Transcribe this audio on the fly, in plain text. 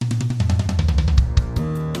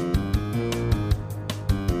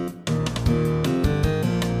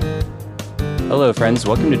Hello, friends.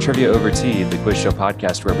 Welcome to Trivia Over Tea, the quiz show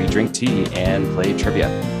podcast where we drink tea and play trivia.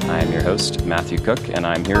 I am your host, Matthew Cook, and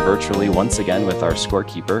I'm here virtually once again with our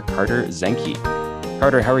scorekeeper, Carter Zenke.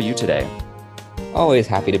 Carter, how are you today? Always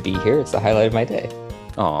happy to be here. It's the highlight of my day.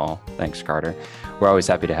 Oh, thanks, Carter. We're always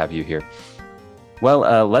happy to have you here.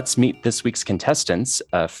 Well, let's meet this week's contestants.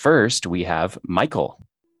 First, we have Michael.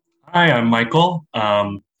 Hi, I'm Michael.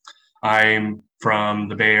 I'm from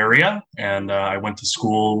the Bay Area, and I went to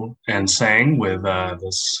school and sang with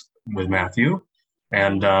Matthew,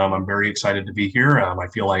 and I'm very excited to be here. I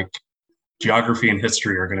feel like geography and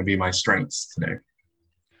history are going to be my strengths today.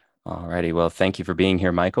 Alrighty, well, thank you for being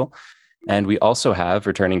here, Michael. And we also have,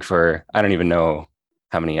 returning for, I don't even know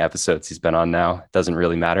how many episodes he's been on now. It doesn't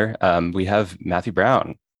really matter. We have Matthew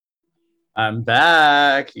Brown. I'm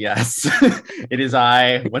back. Yes, it is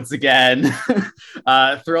I once again.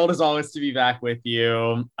 Thrilled as always to be back with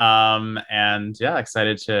you. And yeah,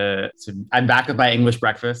 excited to I'm back with my English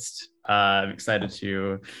breakfast. I'm excited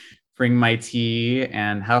to bring my tea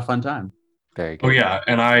and have a fun time. Very good. Oh yeah,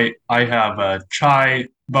 and I have chai,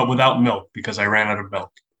 but without milk because I ran out of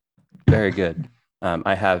milk. Very good.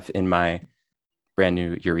 I have in my brand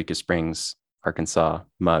new Eureka Springs, Arkansas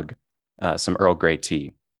mug, some Earl Grey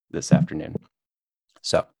tea this afternoon.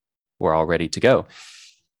 So we're all ready to go.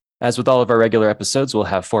 As with all of our regular episodes, we'll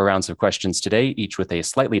have 4 rounds of questions today, each with a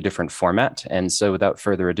slightly different format. And so without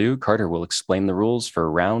further ado, Carter will explain the rules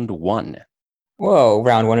for round 1. Whoa,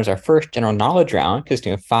 round 1 is our first general knowledge round,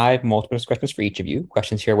 consisting of 5 multiple questions for each of you.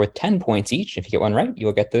 Questions here worth 10 points each. If you get one right, you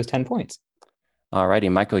will get those 10 points. All righty,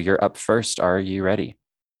 Michael, you're up first. Are you ready?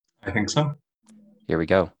 I think so. Here we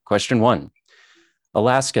go. Question 1.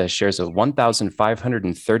 Alaska shares a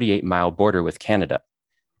 1,538-mile border with Canada.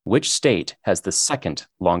 Which state has the second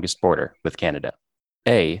longest border with Canada?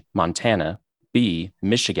 A, Montana, B,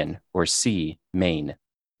 Michigan, or C, Maine?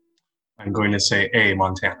 I'm going to say A,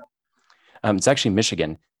 Montana. It's actually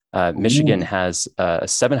Michigan. Michigan has a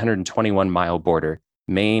 721-mile border.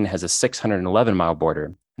 Maine has a 611-mile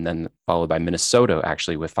border, and then followed by Minnesota,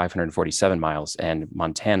 actually, with 547 miles, and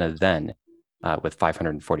Montana then with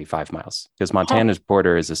 545 miles, because Montana's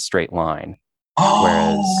border is a straight line,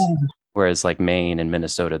 whereas like Maine and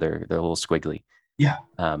Minnesota, they're a little squiggly. Yeah.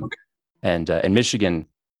 Okay. And Michigan,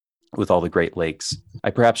 with all the Great Lakes,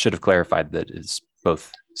 I perhaps should have clarified that it's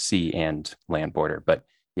both sea and land border, but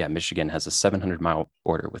yeah, Michigan has a 700-mile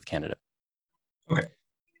border with Canada. Okay.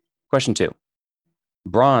 Question 2.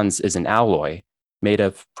 Bronze is an alloy made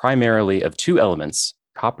of primarily of 2 elements,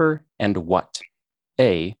 copper and what?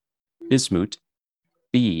 A, bismuth,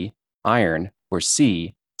 B, iron, or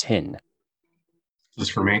C, tin? This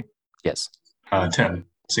is for me? Yes. 10.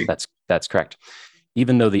 C. That's correct.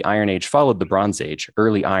 Even though the Iron Age followed the Bronze Age,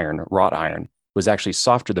 early iron, wrought iron, was actually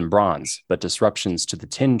softer than bronze, but disruptions to the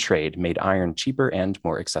tin trade made iron cheaper and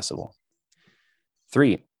more accessible.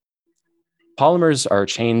 3. Polymers are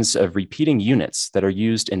chains of repeating units that are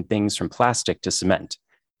used in things from plastic to cement.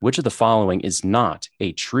 Which of the following is not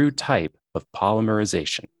a true type of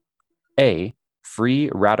polymerization? A, free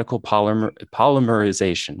radical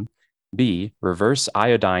polymerization, B, reverse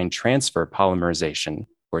iodine transfer polymerization,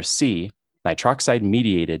 or C,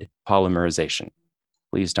 nitroxide-mediated polymerization.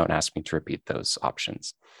 Please don't ask me to repeat those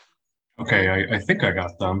options. Okay, I think I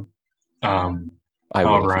got them. I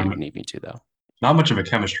will if you need me to, though. Not much of a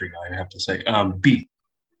chemistry guy, I have to say. B.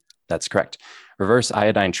 That's correct. Reverse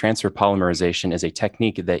iodine transfer polymerization is a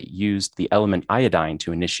technique that used the element iodine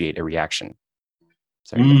to initiate a reaction.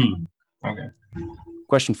 Okay.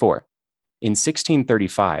 Question 4. In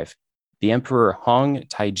 1635, the Emperor Hong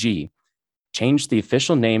Taiji changed the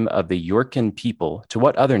official name of the Yurkin people to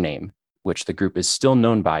what other name, which the group is still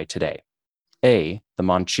known by today? A, the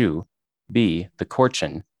Manchu, B, the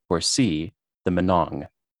Korchin, or C, the Minong?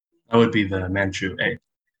 That would be the Manchu. A.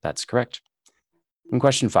 That's correct. And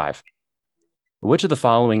question 5. Which of the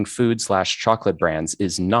following food/chocolate brands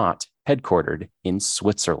is not headquartered in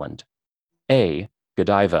Switzerland? A,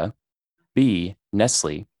 Godiva, B,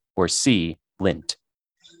 Nestle, or C, Lindt?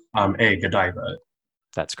 A, Godiva.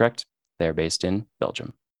 That's correct. They're based in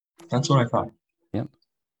Belgium. That's what I thought. Yep.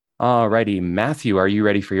 All righty. Matthew, are you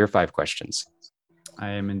ready for your 5 questions?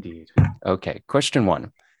 I am indeed. Okay. Question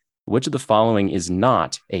 1. Which of the following is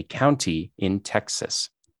not a county in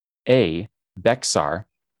Texas? A, Bexar,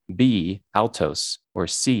 B, Altos, or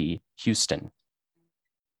C, Houston?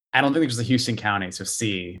 I don't think there's a Houston County, so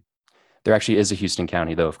C. There actually is a Houston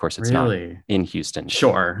County, though, of course, it's not in Houston.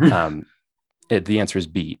 Sure. The answer is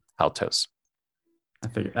B, Altos. I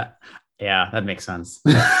figured that. Yeah, that makes sense.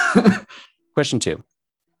 Question 2.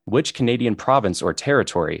 Which Canadian province or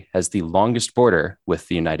territory has the longest border with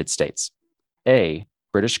the United States? A,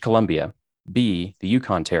 British Columbia, B, the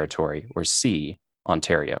Yukon Territory, or C,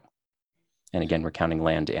 Ontario? And again, we're counting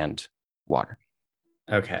land and water.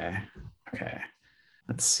 Okay.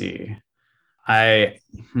 Let's see. I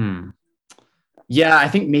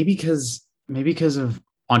think maybe because of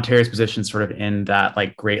Ontario's position sort of in that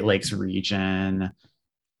like Great Lakes region,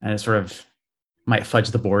 and it sort of might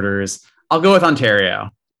fudge the borders. I'll go with Ontario.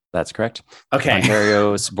 That's correct. Okay.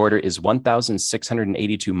 Ontario's border is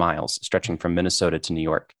 1,682 miles, stretching from Minnesota to New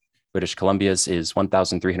York. British Columbia's is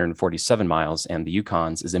 1,347 miles, and the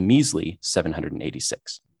Yukon's is a measly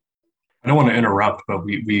 786. I don't want to interrupt, but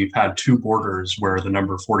we've had two borders where the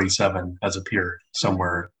number 47 has appeared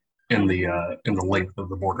somewhere in the length of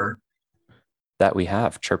the border. That we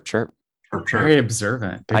have. Chirp, chirp. Chirp, chirp. Very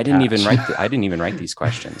observant. Big I didn't catch. even write these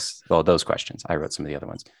questions. Well, those questions. I wrote some of the other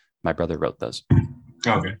ones. My brother wrote those.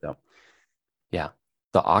 Okay. So, yeah,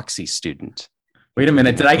 the Oxy student. Wait a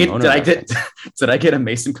minute. Did I get a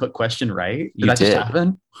Mason Cook question right? You that did. just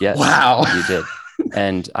happen? Yes. Wow. You did.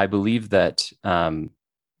 And I believe that.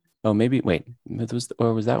 Was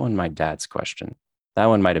that one my dad's question? That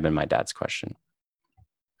one might have been my dad's question.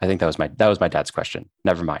 I think that was my dad's question.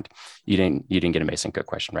 Never mind. You didn't get a Mason Cook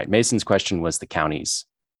question right. Mason's question was the counties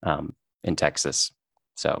in Texas.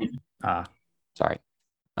 So sorry.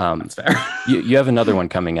 That's fair. You have another one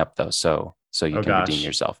coming up though, so you can redeem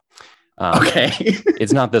yourself. Okay.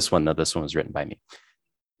 It's not this one though. This one was written by me.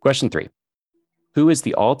 Question 3. Who is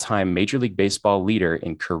the all-time Major League Baseball leader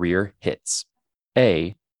in career hits?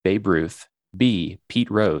 A, Babe Ruth, B, Pete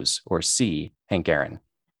Rose, or C, Hank Aaron?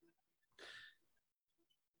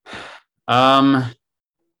 For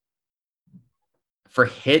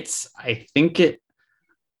hits, I think it's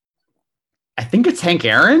Hank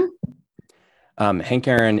Aaron. Hank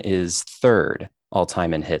Aaron is third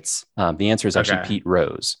all-time in hits. The answer is actually Pete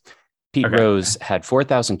Rose. Pete Rose had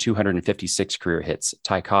 4,256 career hits.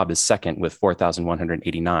 Ty Cobb is second with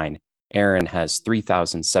 4,189. Aaron has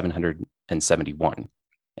 3,771.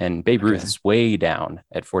 And Babe Ruth is way down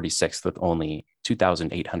at 46th with only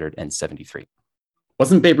 2,873.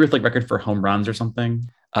 Wasn't Babe Ruth like record for home runs or something?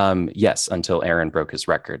 Yes, until Aaron broke his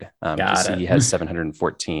record. He has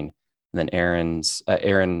 714. And then Aaron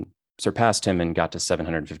surpassed him and got to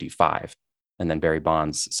 755. And then Barry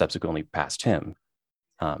Bonds subsequently passed him,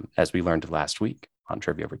 as we learned last week on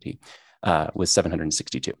Trivia Over Tea, with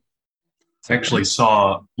 762. I actually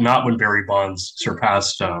saw, not when Barry Bonds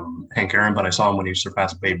surpassed Hank Aaron, but I saw him when he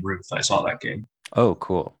surpassed Babe Ruth. I saw that game. Oh,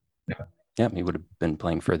 cool. Yeah. Yeah, he would have been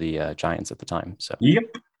playing for the Giants at the time. So Yep.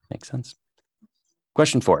 Makes sense.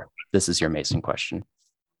 Question 4. This is your Mason question.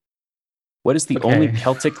 What is the only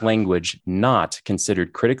Celtic language not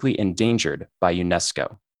considered critically endangered by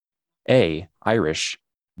UNESCO? A, Irish,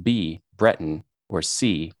 B, Breton, or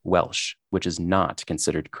C, Welsh, which is not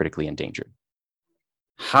considered critically endangered?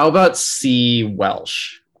 How about C,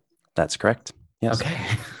 Welsh? That's correct. Yes. Okay.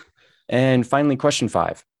 And finally, question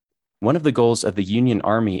 5. One of the goals of the Union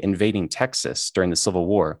Army invading Texas during the Civil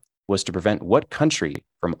War was to prevent what country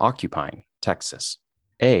from occupying Texas?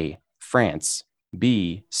 A, France,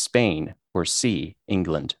 B, Spain, or C,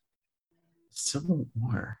 England? Civil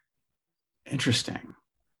War. Interesting.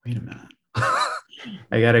 Wait a minute.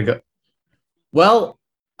 I gotta go. Well,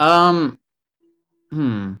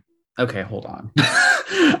 okay, hold on.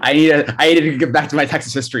 I need to get back to my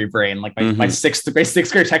Texas history brain, like my sixth grade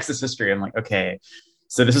Texas history. I'm like, okay,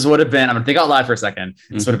 so this is what have been. I'm gonna think out loud for a second.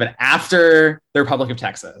 This would have been after the Republic of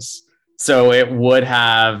Texas, so it would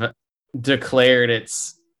have declared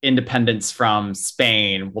its independence from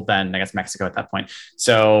Spain. Well, then I guess Mexico at that point.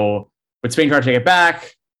 So would Spain try to take it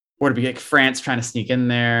back? Would it be like France trying to sneak in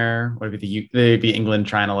there? Would it be England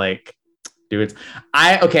trying to like do it?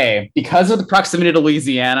 Because of the proximity to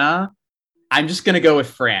Louisiana, I'm just going to go with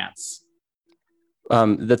France.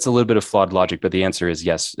 That's a little bit of flawed logic, but the answer is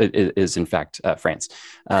yes. It is in fact France.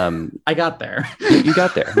 I got there. You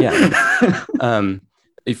got there, yeah.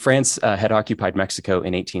 France had occupied Mexico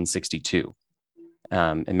in 1862,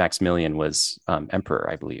 and Maximilian was emperor,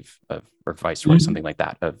 I believe, or viceroy, something like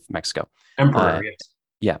that, of Mexico. Emperor, yes.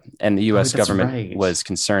 Yeah, and the U.S. government was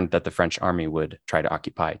concerned that the French army would try to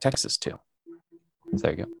occupy Texas too. So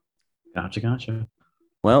there you go. Gotcha.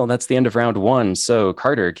 Well, that's the end of round 1. So,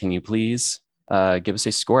 Carter, can you please give us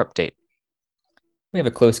a score update? We have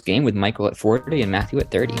a close game with Michael at 40 and Matthew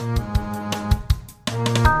at 30.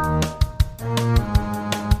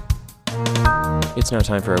 It's now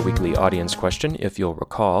time for our weekly audience question. If you'll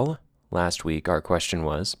recall, last week our question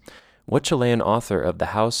was, what Chilean author of The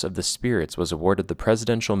House of the Spirits was awarded the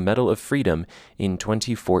Presidential Medal of Freedom in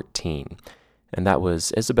 2014? And that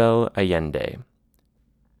was Isabel Allende.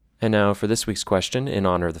 And now for this week's question, in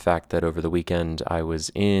honor of the fact that over the weekend I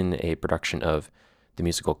was in a production of the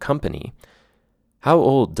musical Company, how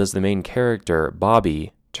old does the main character,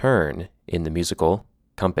 Bobby, turn in the musical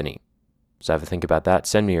Company? So have a think about that.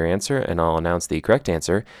 Send me your answer, and I'll announce the correct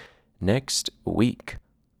answer next week.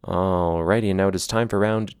 Alrighty, and now it is time for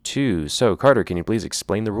round 2. So, Carter, can you please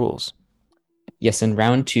explain the rules? Yes, in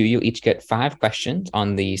round 2, you'll each get 5 questions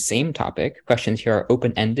on the same topic. Questions here are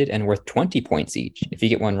open-ended and worth 20 points each. If you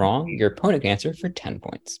get one wrong, your opponent can answer for 10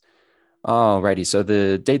 points. Alrighty, so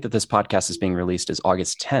the date that this podcast is being released is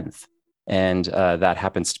August 10th, and that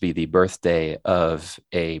happens to be the birthday of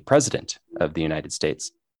a president of the United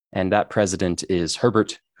States, and that president is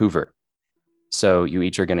Herbert Hoover. So you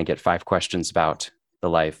each are going to get 5 questions about the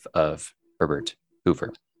life of Herbert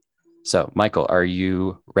Hoover. So, Michael, are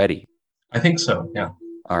you ready? I think so, yeah.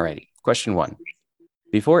 Alrighty. Question 1.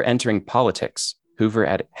 Before entering politics, Hoover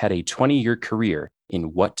had a 20-year career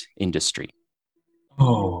in what industry?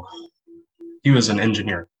 Oh, he was an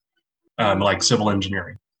engineer, like civil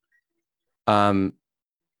engineering.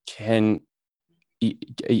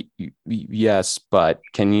 Yes, but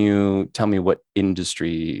can you tell me what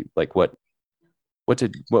industry, like what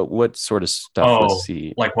sort of stuff was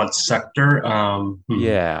he? Like what sector?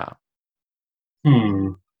 Yeah.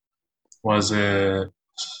 Was it?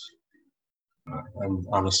 I'm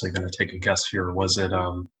honestly going to take a guess here. Was it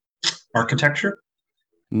architecture?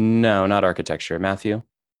 No, not architecture. Matthew?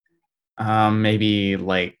 Maybe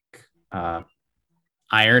like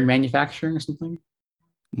iron manufacturing or something?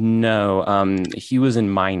 No, he was in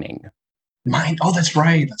mining. Mine. Oh, that's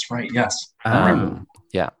right. That's right. Yes.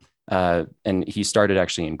 Yeah. And he started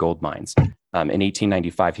actually in gold mines. In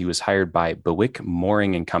 1895, he was hired by Bewick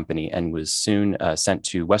Mooring and Company and was soon sent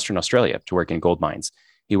to Western Australia to work in gold mines.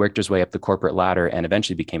 He worked his way up the corporate ladder and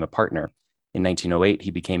eventually became a partner. In 1908,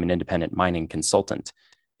 he became an independent mining consultant.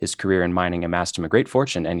 His career in mining amassed him a great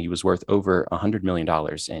fortune, and he was worth over $100 million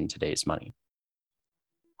in today's money.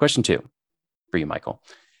 Question 2 for you, Michael.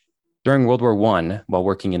 During World War I, while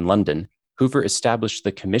working in London, Hoover established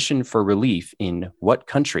the Commission for Relief in what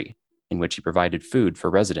country, in which he provided food for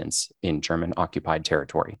residents in German-occupied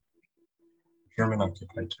territory?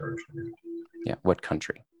 German-occupied territory. Yeah, what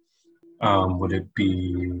country? Would it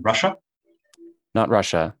be Russia? Not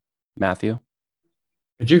Russia. Matthew?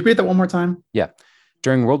 Could you repeat that one more time? Yeah.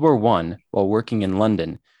 During World War I, while working in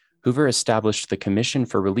London, Hoover established the Commission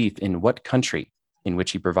for Relief in what country, in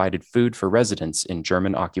which he provided food for residents in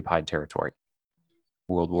German-occupied territory?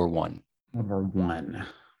 World War I. World War One.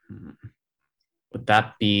 Would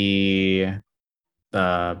that be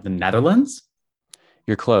the Netherlands?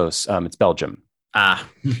 You're close. It's Belgium.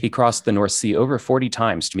 He crossed the North Sea over 40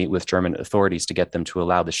 times to meet with German authorities to get them to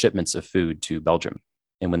allow the shipments of food to Belgium.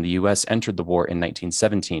 And when the U.S. entered the war in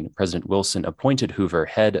 1917, President Wilson appointed Hoover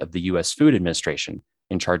head of the U.S. Food Administration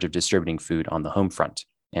in charge of distributing food on the home front.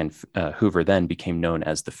 And Hoover then became known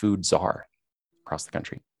as the Food Czar across the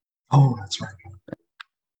country. Oh, that's right.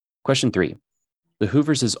 Question 3. The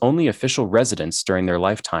Hoovers' only official residence during their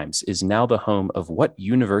lifetimes is now the home of what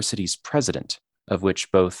university's president, of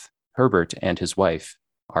which both Herbert and his wife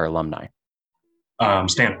are alumni?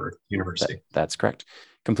 Stanford University. That's correct.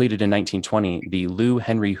 Completed in 1920, the Lou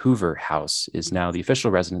Henry Hoover House is now the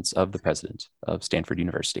official residence of the president of Stanford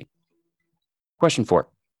University. Question 4.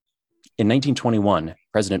 In 1921,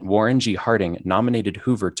 President Warren G. Harding nominated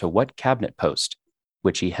Hoover to what cabinet post,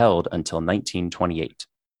 which he held until 1928?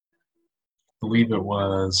 I believe it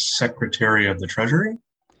was Secretary of the Treasury.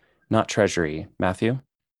 Not Treasury. Matthew?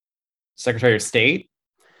 Secretary of State?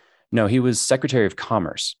 No, he was Secretary of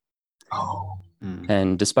Commerce. Oh.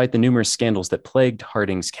 And despite the numerous scandals that plagued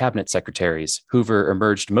Harding's cabinet secretaries, Hoover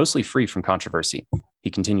emerged mostly free from controversy. He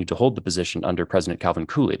continued to hold the position under President Calvin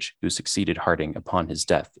Coolidge, who succeeded Harding upon his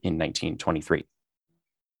death in 1923.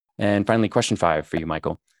 And finally, question 5 for you,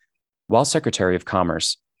 Michael. While Secretary of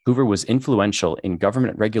Commerce, Hoover was influential in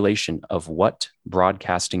government regulation of what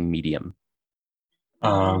broadcasting medium?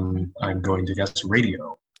 I'm going to guess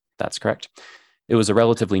radio. That's correct. It was a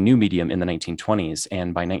relatively new medium in the 1920s,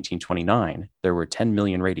 and by 1929, there were 10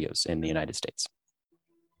 million radios in the United States.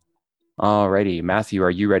 Alrighty, Matthew,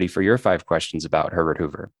 are you ready for your 5 questions about Herbert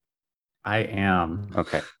Hoover? I am.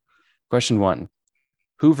 Okay. Question 1.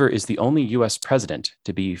 Hoover is the only U.S. president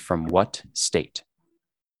to be from what state?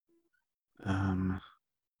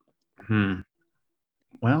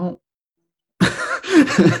 Well,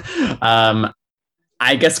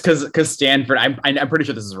 I guess because Stanford, I'm pretty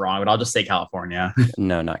sure this is wrong, but I'll just say California.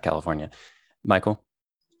 No, not California. Michael?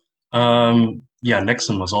 Yeah,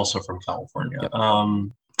 Nixon was also from California. Yep.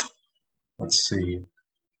 Let's see.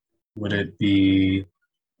 Would it be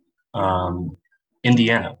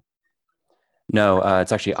Indiana? No,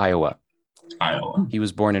 it's actually Iowa. Iowa. He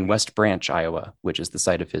was born in West Branch, Iowa, which is the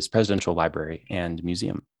site of his presidential library and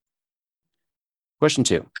museum. Question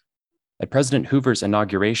 2. At President Hoover's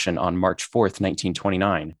inauguration on March 4th,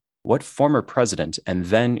 1929, what former president and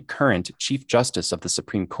then current Chief Justice of the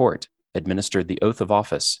Supreme Court administered the oath of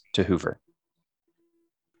office to Hoover?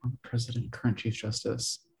 President, current Chief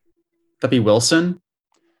Justice. That'd be Wilson?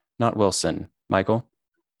 Not Wilson. Michael?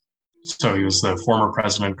 So he was the former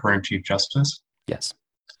president, current Chief Justice. Yes,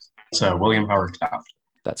 So William Howard Taft.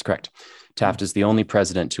 that's correct. Taft is the only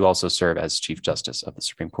president to also serve as Chief Justice of the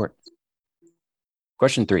Supreme Court.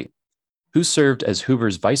 Question 3. Who served as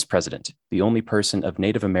Hoover's vice president, the only person of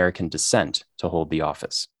Native American descent to hold the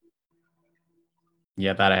office?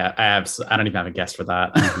 Yeah, that I don't even have a guess for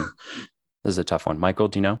that. This is a tough one. Michael,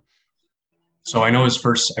 do you know? So I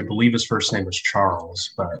believe his first name was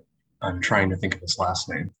Charles, but I'm trying to think of his last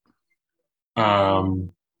name.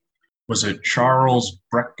 Was it Charles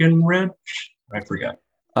Breckinridge? I forget.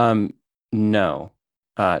 No.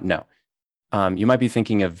 You might be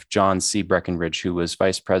thinking of John C. Breckinridge, who was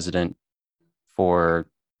vice president for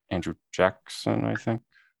Andrew Jackson, I think.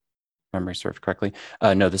 Memory served correctly.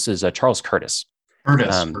 No, this is Charles Curtis.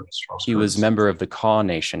 He was member of the Kaw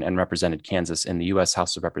Nation and represented Kansas in the U.S.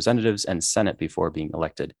 House of Representatives and Senate before being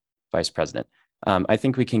elected vice president. I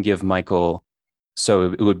think we can give Michael,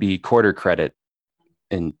 so it would be quarter credit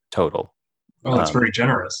in total. Oh, that's very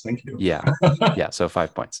generous. Thank you. Yeah, so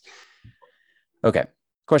 5 points. Okay,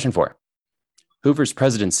 question 4. Hoover's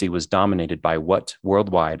presidency was dominated by what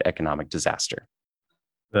worldwide economic disaster?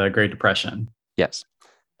 The Great Depression. Yes,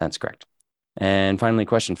 that's correct. And finally,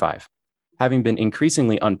 question 5. Having been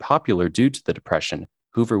increasingly unpopular due to the Depression,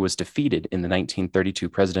 Hoover was defeated in the 1932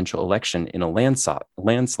 presidential election in a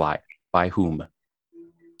landslide by whom?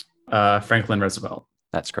 Franklin Roosevelt.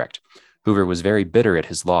 That's correct. Hoover was very bitter at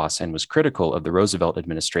his loss and was critical of the Roosevelt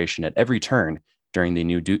administration at every turn during the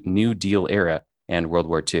New Deal era and World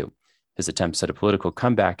War II. His attempts at a political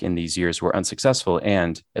comeback in these years were unsuccessful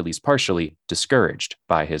and, at least partially, discouraged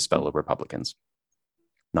by his fellow Republicans.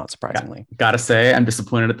 Not surprisingly. Gotta say, I'm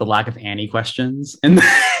disappointed at the lack of Annie questions in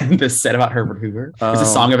this set about Herbert Hoover. It's a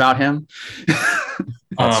song about him.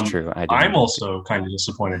 That's true. I'm also kind of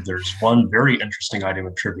disappointed. There's one very interesting item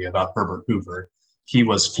of trivia about Herbert Hoover. He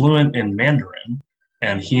was fluent in Mandarin,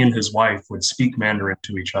 and he and his wife would speak Mandarin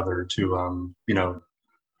to each other to,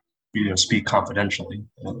 speak confidentially.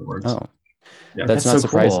 In other words. Oh, Yeah. that's not so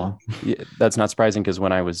surprising. cool. Yeah, that's not surprising because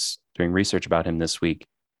when I was doing research about him this week,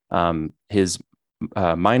 his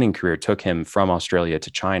mining career took him from Australia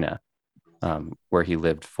to China, where he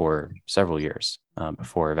lived for several years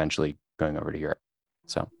before eventually going over to Europe.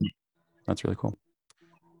 So that's really cool.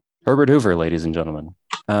 Herbert Hoover, ladies and gentlemen.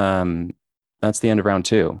 That's the end of round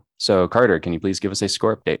 2. So Carter, can you please give us a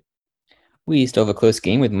score update? We still have a close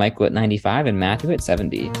game with Michael at 95 and Matthew at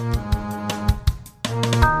 70.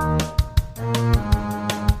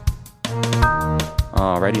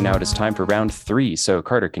 Alrighty, now it is time for round 3. So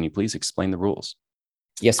Carter, can you please explain the rules?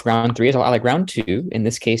 Yes, round 3 is a lot like round 2. In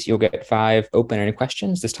this case, you'll get 5 open-ended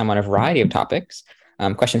questions, this time on a variety of topics.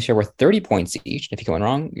 Questions here worth 30 points each. If you get one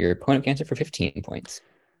wrong, your opponent can answer for 15 points.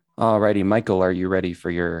 Alrighty, Michael, are you ready for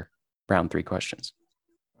your round 3 questions?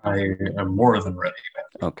 I am more than ready.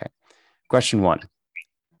 Okay. Question 1.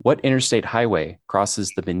 What interstate highway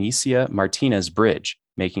crosses the Benicia Martinez Bridge,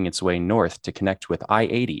 making its way north to connect with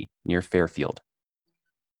I-80 near Fairfield?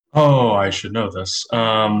 Oh, I should know this.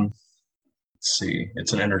 Let's see.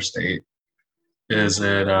 It's an interstate. Is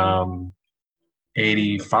it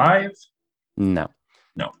 85? No.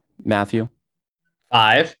 No. Matthew?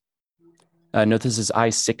 5. No, this is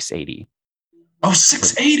I-680. Oh,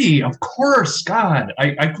 680. Of course. God,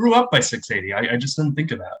 I grew up by 680. I just didn't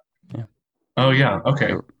think of that. Yeah. Oh, yeah.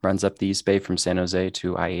 Okay. It runs up the East Bay from San Jose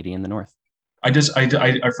to I-80 in the north. I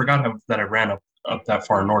forgot that I ran up that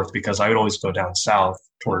far north because I would always go down south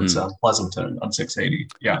towards Pleasanton on 680.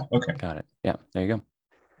 Yeah. Okay. Got it. Yeah, there you go.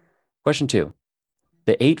 Question 2.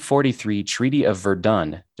 The 843 Treaty of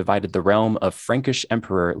Verdun divided the realm of Frankish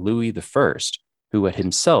Emperor Louis I, who had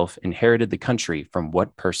himself inherited the country from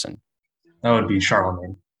what person? That would be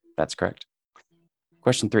Charlemagne. That's correct.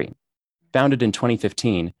 Question 3. Founded in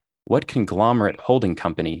 2015, what conglomerate holding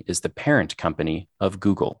company is the parent company of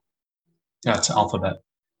Google? That's Alphabet.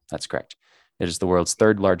 That's correct. It is the world's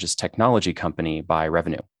 3rd largest technology company by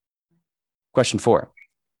revenue. Question 4.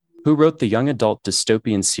 Who wrote the young adult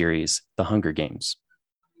dystopian series, The Hunger Games?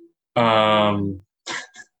 Did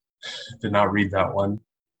not read that one.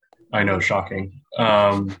 I know, shocking.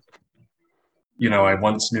 I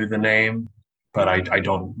once knew the name, but I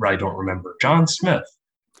don't remember. John Smith.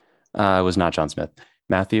 It was not John Smith.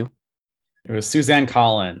 Matthew? It was Suzanne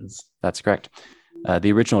Collins. That's correct.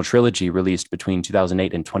 The original trilogy, released between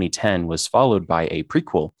 2008 and 2010, was followed by a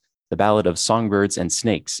prequel, The Ballad of Songbirds and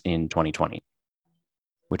Snakes, in 2020,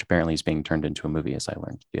 which apparently is being turned into a movie, as I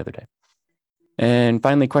learned the other day. And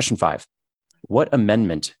finally, question 5. What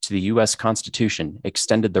amendment to the U.S. Constitution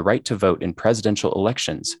extended the right to vote in presidential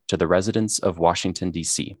elections to the residents of Washington,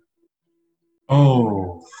 D.C.?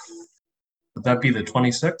 Oh, would that be the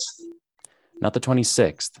 26th? Not the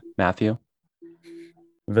 26th. Matthew?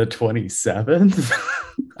 The 27th?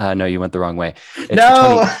 No, you went the wrong way.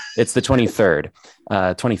 It's the 23rd.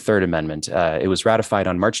 23rd Amendment. It was ratified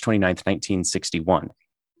on March 29th, 1961.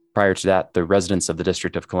 Prior to that, the residents of the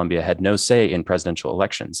District of Columbia had no say in presidential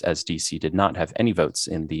elections, as DC did not have any votes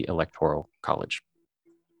in the Electoral College.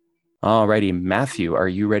 All righty, Matthew, are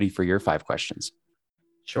you ready for your 5 questions?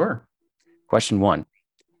 Sure. Question 1.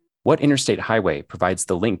 What interstate highway provides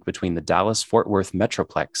the link between the Dallas-Fort Worth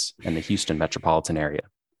Metroplex and the Houston metropolitan area?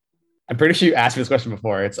 I'm pretty sure you asked me this question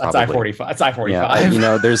before. It's I-45. It's I-45.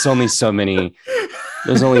 Yeah, there's only so many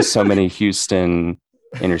Houston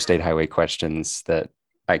interstate highway questions that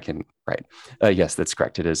I can write. Yes, that's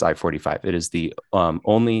correct. It is I-45. It is the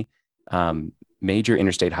only major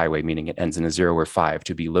interstate highway, meaning it ends in a 0 or 5,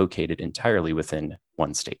 to be located entirely within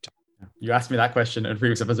one state. You asked me that question in a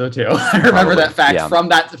previous episode too. I remember that fact from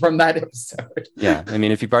that episode. Yeah, I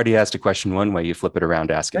mean, if you've already asked a question one way, you flip it around,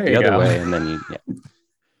 ask it the other way, and then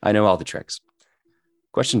I know all the tricks.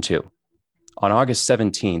 Question 2. On August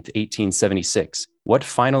 17th, 1876, what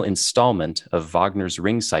final installment of Wagner's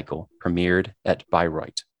Ring Cycle premiered at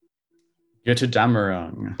Bayreuth?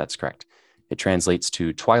 Götterdämmerung. That's correct. It translates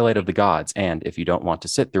to Twilight of the Gods, and if you don't want to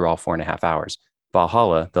sit through all 4.5 hours,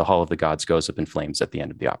 Valhalla, the Hall of the Gods, goes up in flames at the end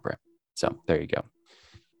of the opera. So there you go.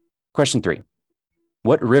 Question 3.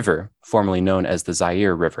 What river, formerly known as the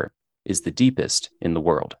Zaire River, is the deepest in the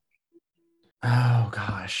world? Oh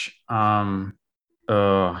gosh.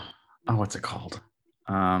 What's it called?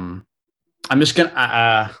 I'm just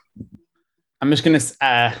gonna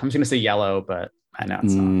say yellow, but I know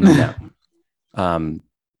it's not. No.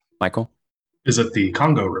 Michael? Is it the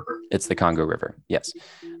Congo River? It's the Congo River, yes.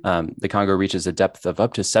 The Congo reaches a depth of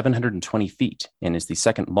up to 720 feet and is the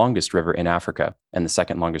second longest river in Africa and the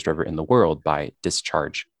second longest river in the world by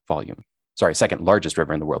discharge volume. Sorry, second largest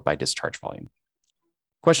river in the world by discharge volume.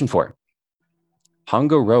 Question 4.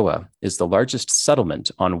 Hongoroa is the largest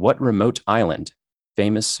settlement on what remote island,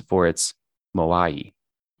 famous for its moai?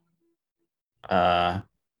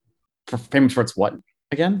 Famous for its what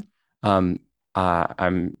again?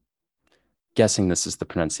 I'm guessing this is the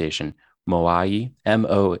pronunciation. Moai,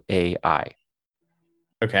 M-O-A-I.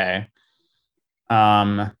 Okay.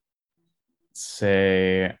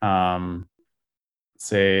 Say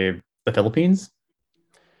the Philippines?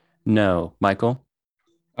 No, Michael?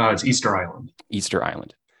 It's Easter Island. Easter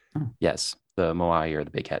Island. Oh. Yes, the moai are the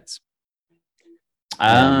big heads.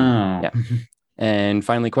 Oh. And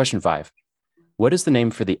finally, question 5. What is the name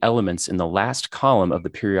for the elements in the last column of the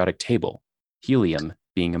periodic table? Helium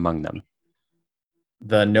being among them.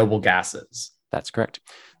 The noble gases. That's correct.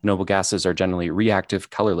 Noble gases are generally reactive,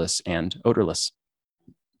 colorless, and odorless.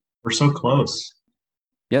 We're so close.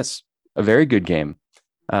 Yes, a very good game.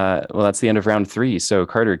 Well, that's the end of round 3. So,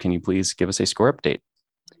 Carter, can you please give us a score update?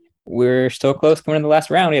 We're still close going in the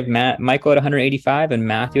last round. We have Michael at 185 and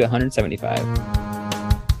Matthew at 175.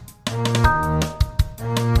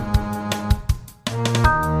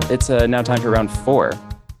 It's now time for round 4.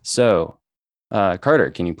 So,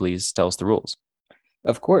 Carter, can you please tell us the rules?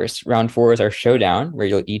 Of course. Round 4 is our showdown, where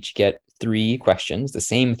you'll each get 3 questions, the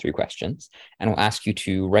same 3 questions, and we'll ask you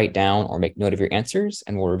to write down or make note of your answers,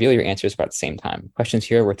 and we'll reveal your answers about the same time. Questions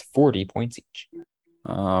here are worth 40 points each.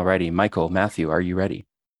 All righty. Michael, Matthew, are you ready?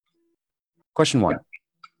 Question 1.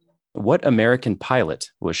 What American pilot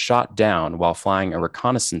was shot down while flying a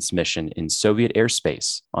reconnaissance mission in Soviet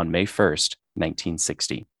airspace on May 1st,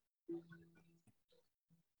 1960?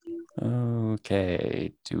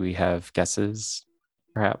 Okay. Do we have guesses,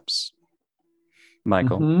 perhaps?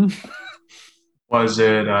 Michael? Mm-hmm. Was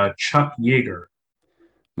it Chuck Yeager?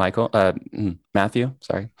 Michael? Matthew?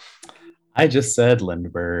 Sorry. I just said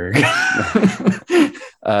Lindbergh.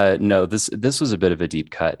 No, this was a bit of a deep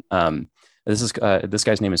cut. This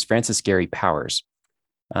guy's name is Francis Gary Powers.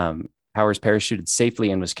 Powers parachuted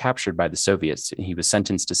safely and was captured by the Soviets. He was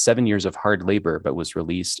sentenced to 7 years of hard labor, but was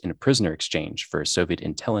released in a prisoner exchange for Soviet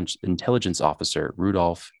intelligence officer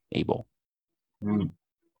Rudolf Abel.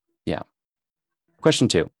 Yeah. Question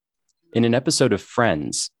 2. In an episode of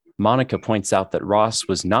Friends, Monica points out that Ross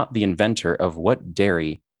was not the inventor of what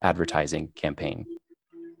dairy advertising campaign?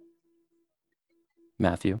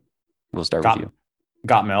 Matthew, we'll start with you.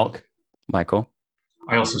 Got milk. Michael?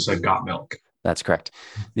 I also said got milk. That's correct.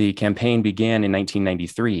 The campaign began in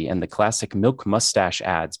 1993, and the classic milk mustache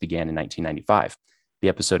ads began in 1995. The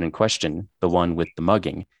episode in question, the one with the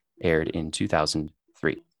mugging, aired in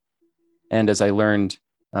 2003. And as I learned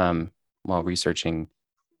while researching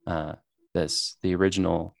this, the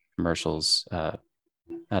original commercials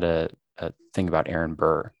had a thing about Aaron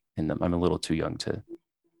Burr in them. I'm a little too young to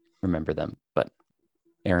remember them, but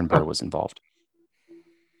Aaron Burr was involved.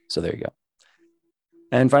 So there you go.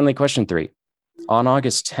 And finally, question 3. On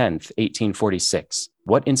August 10th, 1846,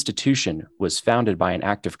 what institution was founded by an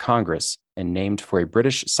act of Congress and named for a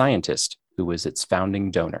British scientist who was its founding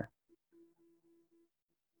donor?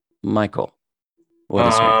 Michael, what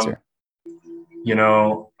is your answer?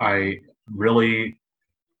 I really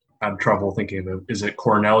had trouble thinking of it. Is it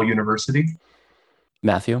Cornell University?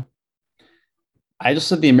 Matthew? I just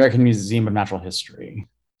said the American Museum of Natural History.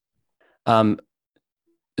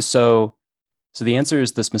 So the answer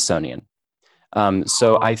is the Smithsonian.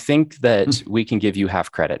 So I think that we can give you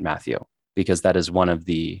half credit, Matthew, because that is one of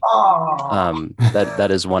the that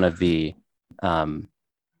is one of the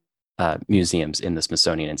museums in the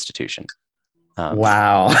Smithsonian Institution.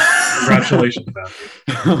 Wow! Congratulations, Matthew.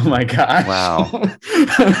 Oh my gosh! Wow,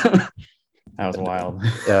 that was wild.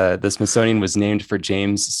 The Smithsonian was named for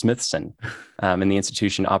James Smithson, and the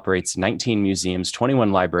institution operates 19 museums,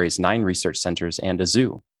 21 libraries, 9 research centers, and a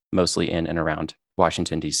zoo, mostly in and around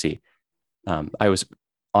Washington, D.C. I was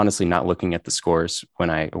honestly not looking at the scores when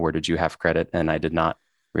I awarded you half credit, and I did not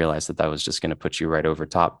realize that was just going to put you right over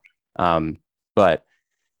top. But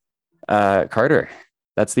Carter,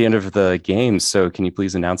 that's the end of the game. So can you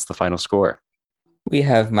please announce the final score? We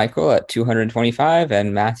have Michael at 225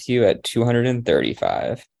 and Matthew at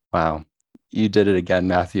 235. Wow. You did it again,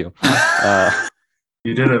 Matthew.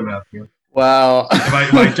 You did it, Matthew. Wow.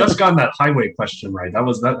 if I just gotten that highway question right,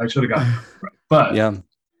 I should have gotten it right. But yeah.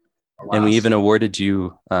 Alas. And we even awarded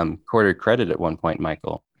you quarter credit at one point,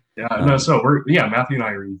 Michael. Yeah, so Matthew and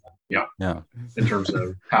I are even. Yeah. In terms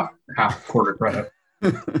of half quarter credit.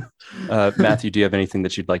 Matthew, do you have anything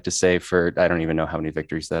that you'd like to say for, I don't even know how many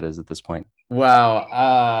victories that is at this point?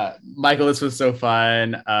 Wow. Michael, this was so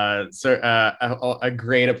fun. A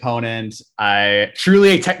great opponent. Truly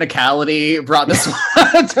a technicality brought this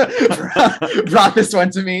one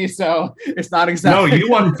to me. So it's not exactly. No, you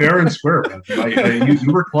won fair and square.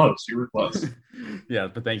 You were close. You were close. Yeah,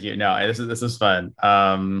 but thank you. No, this is fun.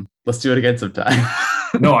 Let's do it again sometime.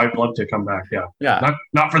 No, I'd love to come back. Yeah. Yeah.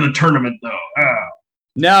 Not for the tournament though.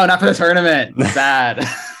 No, not for the tournament. Sad.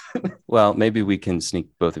 Well, maybe we can sneak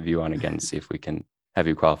both of you on again and see if we can have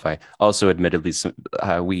you qualify. Also, admittedly,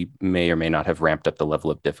 we may or may not have ramped up the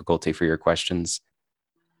level of difficulty for your questions.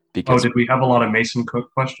 Because did we have a lot of Mason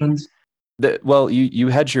Cook questions? You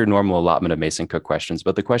had your normal allotment of Mason Cook questions,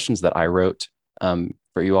 but the questions that I wrote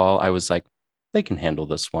for you all, I was like, they can handle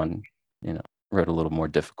this one. Wrote a little more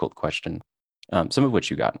difficult question, some of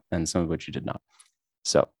which you got and some of which you did not.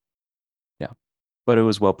 So, yeah. But it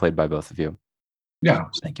was well played by both of you. Yeah.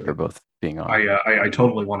 Thank you for both being on. I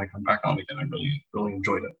totally want to come back on again. I really, really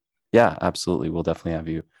enjoyed it. Yeah, absolutely. We'll definitely have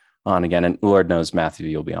you on again. And Lord knows, Matthew,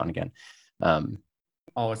 you'll be on again.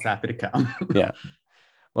 Always happy to come. Yeah.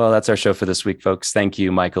 Well, that's our show for this week, folks. Thank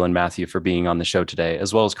you, Michael and Matthew, for being on the show today,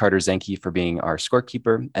 as well as Carter Zenke for being our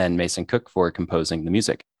scorekeeper and Mason Cook for composing the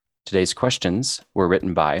music. Today's questions were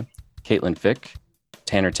written by Caitlin Fick,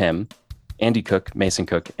 Tanner Tim, Andy Cook, Mason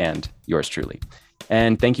Cook, and yours truly.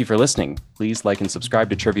 And thank you for listening. Please like and subscribe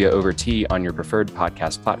to Trivia Over Tea on your preferred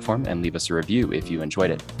podcast platform and leave us a review if you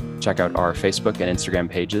enjoyed it. Check out our Facebook and Instagram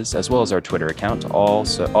pages, as well as our Twitter account, all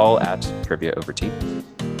at Trivia Over Tea.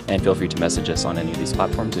 And feel free to message us on any of these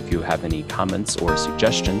platforms if you have any comments or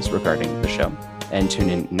suggestions regarding the show. And tune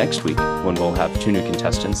in next week when we'll have 2 new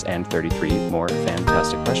contestants and 33 more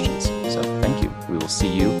fantastic questions. So thank you. We will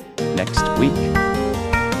see you next week.